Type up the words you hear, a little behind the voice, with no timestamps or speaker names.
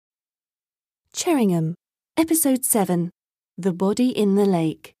Cherringham, Episode 7, The Body in the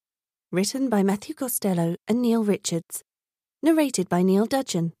Lake. Written by Matthew Costello and Neil Richards. Narrated by Neil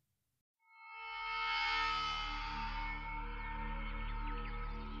Dudgeon.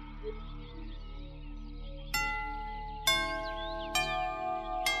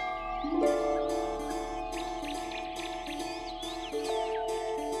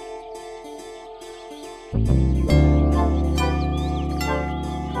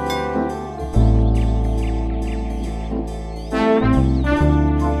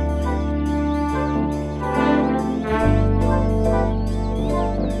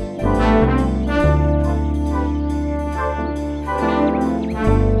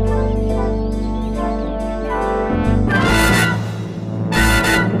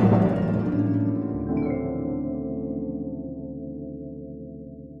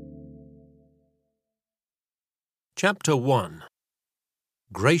 Chapter 1.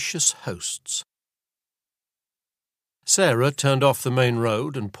 Gracious Hosts. Sarah turned off the main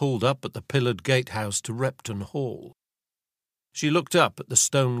road and pulled up at the pillared gatehouse to Repton Hall. She looked up at the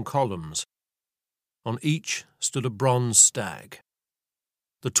stone columns. On each stood a bronze stag.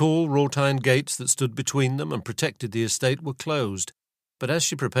 The tall wrought-iron gates that stood between them and protected the estate were closed, but as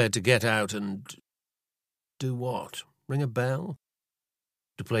she prepared to get out and... do what? Ring a bell?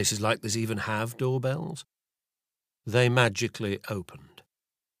 Do places like this even have doorbells? They magically opened.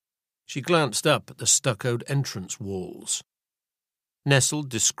 She glanced up at the stuccoed entrance walls. Nestled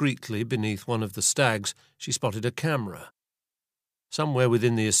discreetly beneath one of the stags, she spotted a camera. Somewhere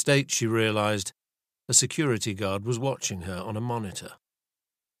within the estate, she realised, a security guard was watching her on a monitor.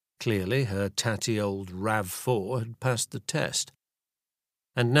 Clearly, her tatty old RAV4 had passed the test.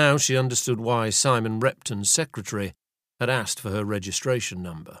 And now she understood why Simon Repton's secretary had asked for her registration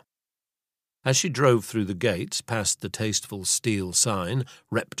number. As she drove through the gates, past the tasteful steel sign,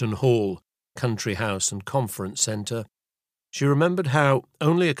 Repton Hall, Country House and Conference Centre, she remembered how,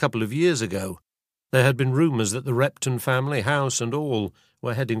 only a couple of years ago, there had been rumours that the Repton family, house and all,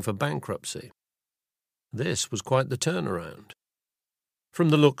 were heading for bankruptcy. This was quite the turnaround. From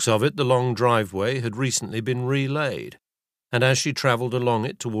the looks of it, the long driveway had recently been relaid, and as she travelled along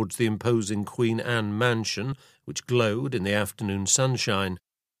it towards the imposing Queen Anne mansion, which glowed in the afternoon sunshine,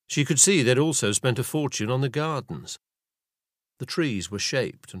 she could see they'd also spent a fortune on the gardens. The trees were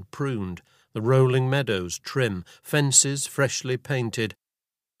shaped and pruned, the rolling meadows trim, fences freshly painted,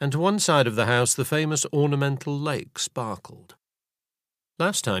 and to one side of the house the famous ornamental lake sparkled.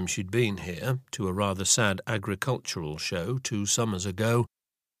 Last time she'd been here, to a rather sad agricultural show 2 summers ago,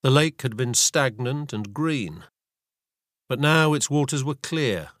 the lake had been stagnant and green. But now its waters were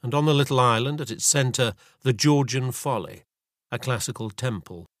clear, and on the little island at its centre the Georgian Folly, a classical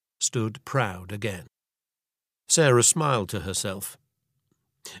temple, stood proud again. Sarah smiled to herself.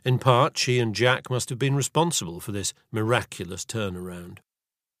 In part, she and Jack must have been responsible for this miraculous turnaround.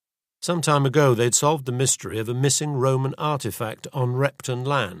 Some time ago they'd solved the mystery of a missing Roman artefact on Repton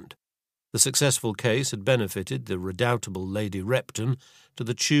land. The successful case had benefited the redoubtable Lady Repton to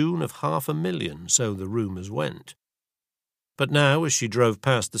the tune of $500,000, so the rumours went. But now, as she drove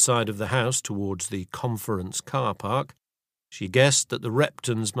past the side of the house towards the conference car park, she guessed that the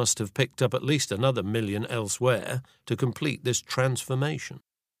Reptons must have picked up at least another $1 million elsewhere to complete this transformation.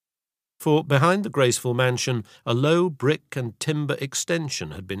 For behind the graceful mansion, a low brick and timber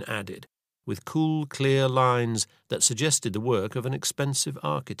extension had been added, with cool, clear lines that suggested the work of an expensive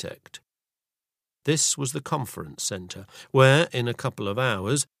architect. This was the conference centre, where, in a couple of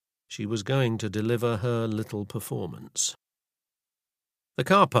hours, she was going to deliver her little performance. The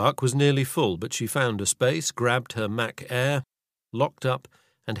car park was nearly full, but she found a space, grabbed her Mac Air, locked up,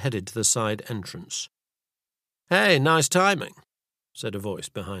 and headed to the side entrance. "Hey, nice timing," said a voice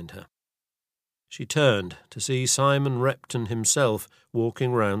behind her. She turned to see Simon Repton himself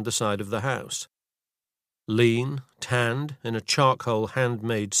walking round the side of the house. Lean, tanned, in a charcoal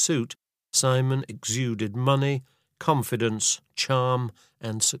handmade suit, Simon exuded money, confidence, charm,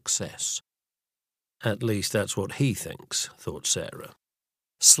 and success. At least that's what he thinks, thought Sarah.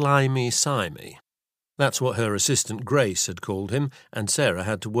 Slimy Simey. That's what her assistant Grace had called him, and Sarah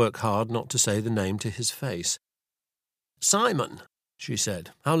had to work hard not to say the name to his face. "Simon," she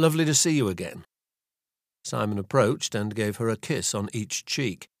said, "how lovely to see you again." Simon approached and gave her a kiss on each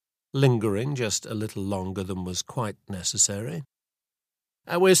cheek, lingering just a little longer than was quite necessary.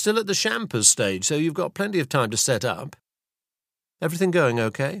 "We're still at the champers stage, so you've got plenty of time to set up." "Everything going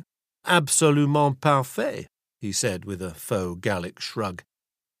okay?" "Absolument parfait," he said with a faux Gallic shrug,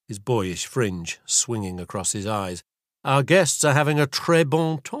 his boyish fringe swinging across his eyes. "Our guests are having a très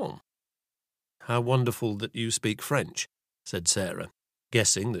bon temps." "How wonderful that you speak French," said Sarah.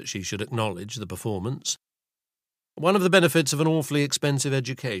 guessing that she should acknowledge the performance. "One of the benefits of an awfully expensive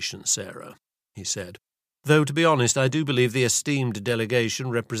education, Sarah," he said. "Though, to be honest, I do believe the esteemed delegation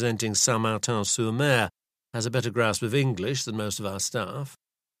representing Saint-Martin-sur-Mer has a better grasp of English than most of our staff."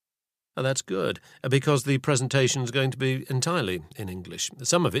 "Oh, that's good, because the presentation's going to be entirely in English.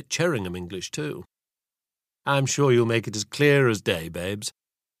 Some of it Cherringham English, too." "I'm sure you'll make it as clear as day, babes."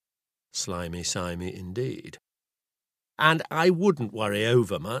 Slimy-simey indeed. "And I wouldn't worry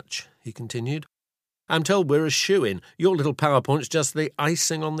over much," he continued. "I'm told we're a shoo-in. Your little PowerPoint's just the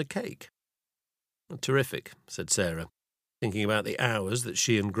icing on the cake." "Terrific," said Sarah, thinking about the hours that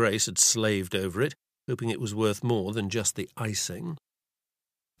she and Grace had slaved over it, hoping it was worth more than just the icing.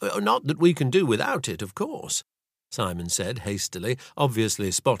 "Not that we can do without it, of course," Simon said hastily,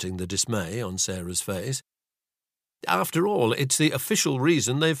 obviously spotting the dismay on Sarah's face. "After all, it's the official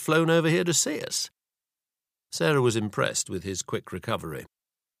reason they've flown over here to see us." Sarah was impressed with his quick recovery.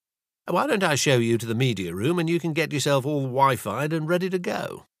 "Why don't I show you to the media room and you can get yourself all Wi-Fi'd and ready to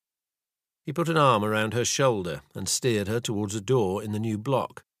go?" He put an arm around her shoulder and steered her towards a door in the new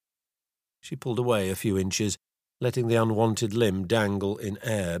block. She pulled away a few inches, letting the unwanted limb dangle in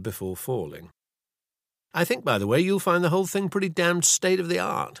air before falling. "I think, by the way, you'll find the whole thing pretty damned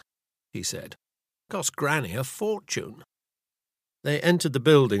state-of-the-art," he said. "Cost Granny a fortune." They entered the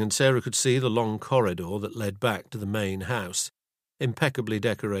building and Sarah could see the long corridor that led back to the main house, impeccably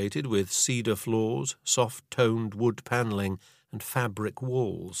decorated with cedar floors, soft-toned wood panelling, and fabric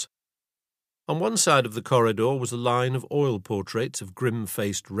walls. On one side of the corridor was a line of oil portraits of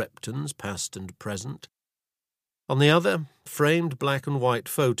grim-faced Reptons, past and present. On the other, framed black and white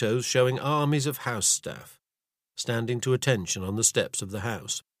photos showing armies of house staff, standing to attention on the steps of the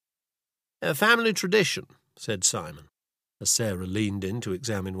house. "A family tradition," said Simon, as Sarah leaned in to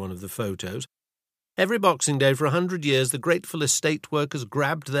examine one of the photos. "Every Boxing Day for 100 years the grateful estate workers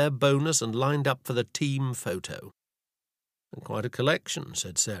grabbed their bonus and lined up for the team photo." "And quite a collection,"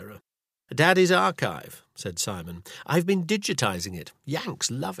 said Sarah. "Daddy's archive," said Simon. "I've been digitizing it.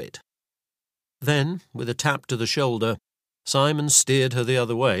 Yanks love it." Then, with a tap to the shoulder, Simon steered her the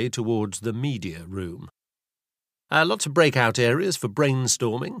other way towards the media room. "Lots of breakout areas for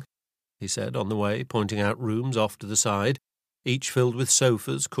brainstorming," he said on the way, pointing out rooms off to the side, each filled with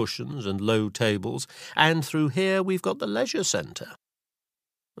sofas, cushions, and low tables. "And through here we've got the leisure centre."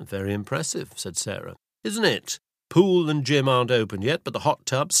 "Very impressive," said Sarah. "Isn't it? Pool and gym aren't open yet, but the hot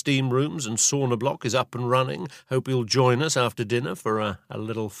tub, steam rooms, and sauna block is up and running. Hope you'll join us after dinner for a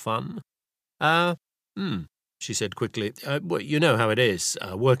little fun." She said quickly. Well, you know how it is.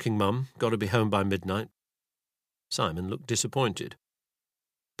 Working mum, got to be home by midnight." Simon looked disappointed.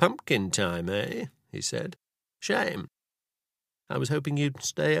 "Pumpkin time, eh?" he said. "Shame. I was hoping you'd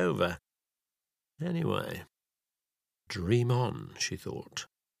stay over. Anyway." Dream on, she thought.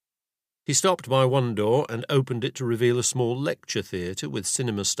 He stopped by one door and opened it to reveal a small lecture theatre with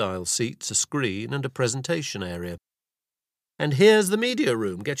cinema-style seats, a screen, and a presentation area. "And here's the media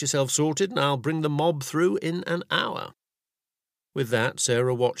room. Get yourself sorted and I'll bring the mob through in an hour." With that,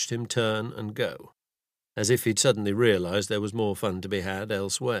 Sarah watched him turn and go, as if he'd suddenly realised there was more fun to be had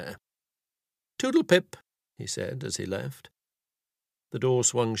elsewhere. "Toodle-pip," he said as he left. The door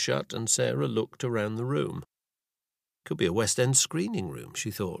swung shut and Sarah looked around the room. Could be a West End screening room, she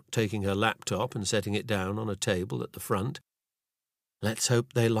thought, taking her laptop and setting it down on a table at the front. Let's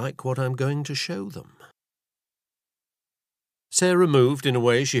hope they like what I'm going to show them. Sarah moved in a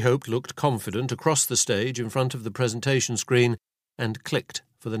way she hoped looked confident across the stage in front of the presentation screen and clicked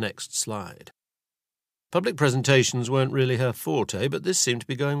for the next slide. Public presentations weren't really her forte, but this seemed to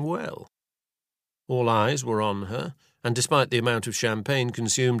be going well. All eyes were on her, and despite the amount of champagne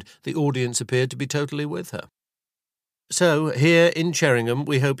consumed, the audience appeared to be totally with her. So, here in Cherringham,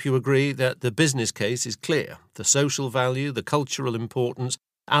 we hope you agree that the business case is clear. The social value, the cultural importance,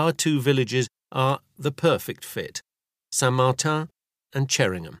 our two villages are the perfect fit. Saint-Martin and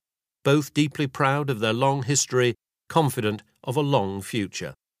Cherringham, both deeply proud of their long history, confident of a long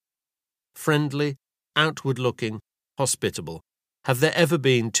future. Friendly, outward-looking, hospitable. Have there ever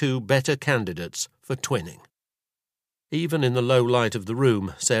been two better candidates for twinning? Even in the low light of the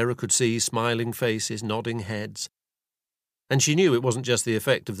room, Sarah could see smiling faces, nodding heads. And she knew it wasn't just the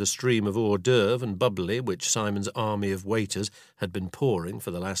effect of the stream of hors d'oeuvre and bubbly which Simon's army of waiters had been pouring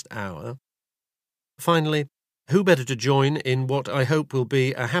for the last hour. Finally, who better to join in what I hope will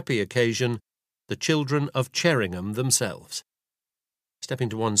be a happy occasion? The children of Cherringham themselves. Stepping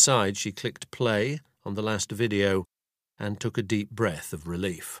to one side, she clicked play on the last video and took a deep breath of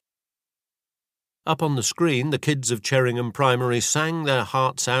relief. Up on the screen, the kids of Cherringham Primary sang their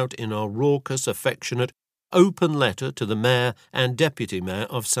hearts out in a raucous, affectionate, open letter to the mayor and deputy mayor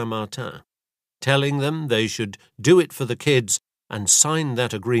of Saint-Martin, telling them they should do it for the kids and sign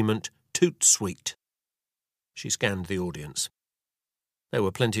that agreement toot sweet. She scanned the audience. There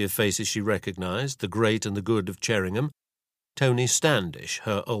were plenty of faces she recognised, the great and the good of Cherringham, Tony Standish,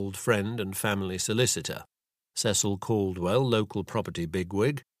 her old friend and family solicitor, Cecil Caldwell, local property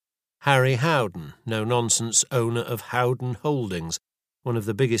bigwig, Harry Howden, no-nonsense owner of Howden Holdings, one of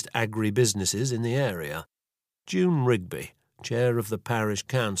the biggest agri-businesses in the area, June Rigby, chair of the parish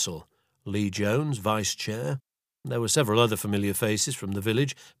council, Lee Jones, vice-chair. There were several other familiar faces from the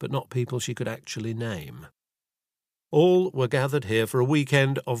village, but not people she could actually name. All were gathered here for a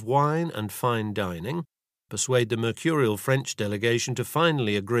weekend of wine and fine dining, persuade the mercurial French delegation to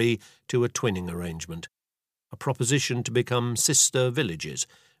finally agree to a twinning arrangement, a proposition to become sister villages,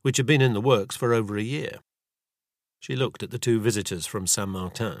 which had been in the works for over a year. She looked at the two visitors from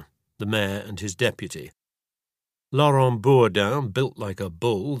Saint-Martin, the mayor and his deputy. Laurent Bourdain, built like a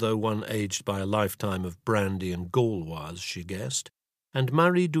bull, though one aged by a lifetime of brandy and Gauloise, she guessed, and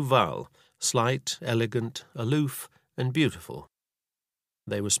Marie Duval, slight, elegant, aloof, and beautiful.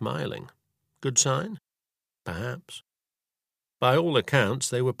 They were smiling. Good sign? Perhaps. By all accounts,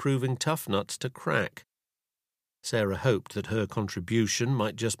 they were proving tough nuts to crack. Sarah hoped that her contribution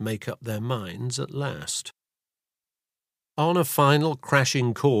might just make up their minds at last. On a final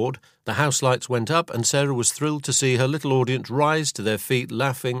crashing chord, the house lights went up, and Sarah was thrilled to see her little audience rise to their feet,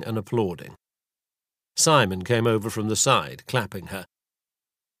 laughing and applauding. Simon came over from the side, clapping her.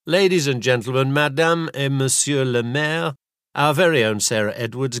 "Ladies and gentlemen, Madame et Monsieur le Maire, our very own Sarah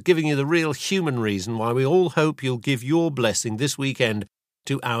Edwards, giving you the real human reason why we all hope you'll give your blessing this weekend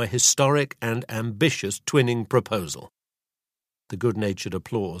to our historic and ambitious twinning proposal." The good-natured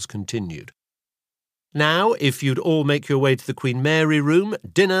applause continued. "Now, if you'd all make your way to the Queen Mary room,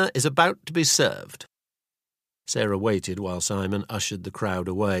 dinner is about to be served." Sarah waited while Simon ushered the crowd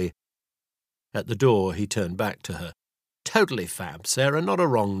away. At the door, he turned back to her. "Totally fab, Sarah, not a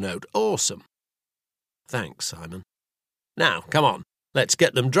wrong note. Awesome." "Thanks, Simon. Now, come on, let's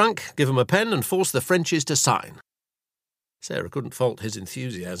get them drunk, give them a pen, and force the Frenchies to sign." Sarah couldn't fault his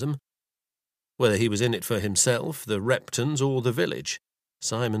enthusiasm. Whether he was in it for himself, the Reptons, or the village,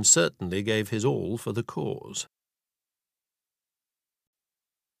 Simon certainly gave his all for the cause.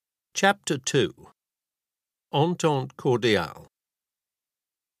 Chapter 2. Entente cordiale.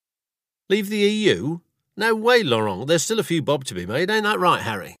 "Leave the EU? No way, Laurent. There's still a few bob to be made. Ain't that right,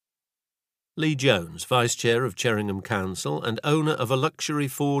 Harry?" Lee Jones, vice-chair of Cherringham Council and owner of a luxury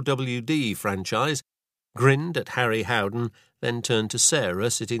 4WD franchise, grinned at Harry Howden, then turned to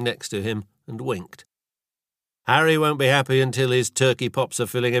Sarah, sitting next to him, and winked. "Harry won't be happy until his turkey pops are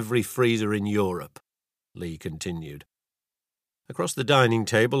filling every freezer in Europe," Lee continued. Across the dining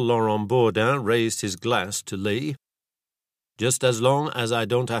table, Laurent Bourdain raised his glass to Lee. "Just as long as I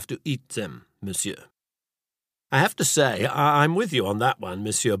don't have to eat them, monsieur." "I have to say, I'm with you on that one,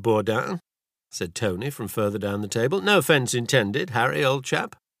 Monsieur Bourdain," said Tony from further down the table. "No offence intended, Harry, old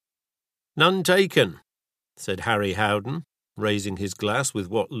chap." "None taken," said Harry Howden, raising his glass with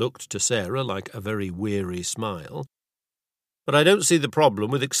what looked to Sarah like a very weary smile. "But I don't see the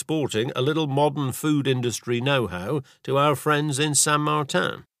problem with exporting a little modern food industry know-how to our friends in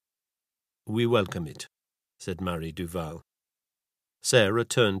Saint-Martin." "We welcome it," said Marie Duval. Sarah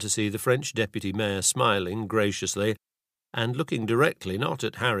turned to see the French deputy mayor smiling graciously and looking directly not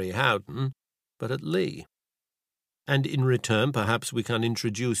at Harry Howden, but at Lee. "And in return, perhaps we can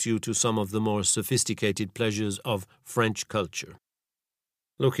introduce you to some of the more sophisticated pleasures of French culture."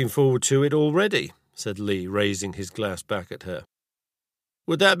 "Looking forward to it already," said Lee, raising his glass back at her.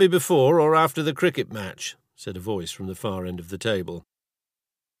 "Would that be before or after the cricket match?" said a voice from the far end of the table.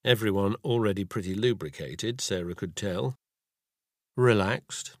 Everyone already pretty lubricated, Sarah could tell.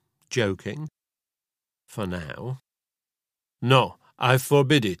 Relaxed, joking. For now. "No, I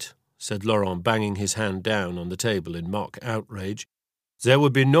forbid it," said Laurent, banging his hand down on the table in mock outrage. "There will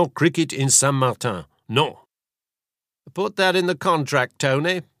be no cricket in Saint-Martin. No." "Put that in the contract,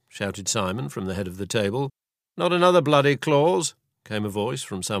 Tony," shouted Simon from the head of the table. "Not another bloody clause," came a voice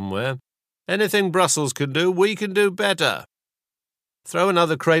from somewhere. "Anything Brussels can do, we can do better." "Throw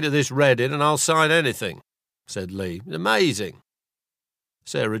another crate of this red in and I'll sign anything," said Lee. "Amazing."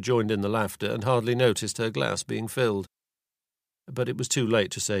 Sarah joined in the laughter and hardly noticed her glass being filled. But it was too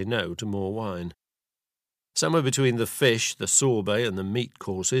late to say no to more wine. Somewhere between the fish, the sorbet, and the meat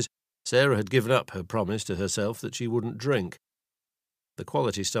courses, Sarah had given up her promise to herself that she wouldn't drink. The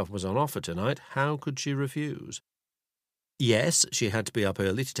quality stuff was on offer tonight. How could she refuse? Yes, she had to be up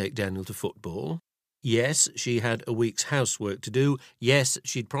early to take Daniel to football. Yes, she had a week's housework to do. Yes,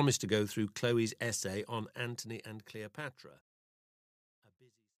 she'd promised to go through Chloe's essay on Antony and Cleopatra.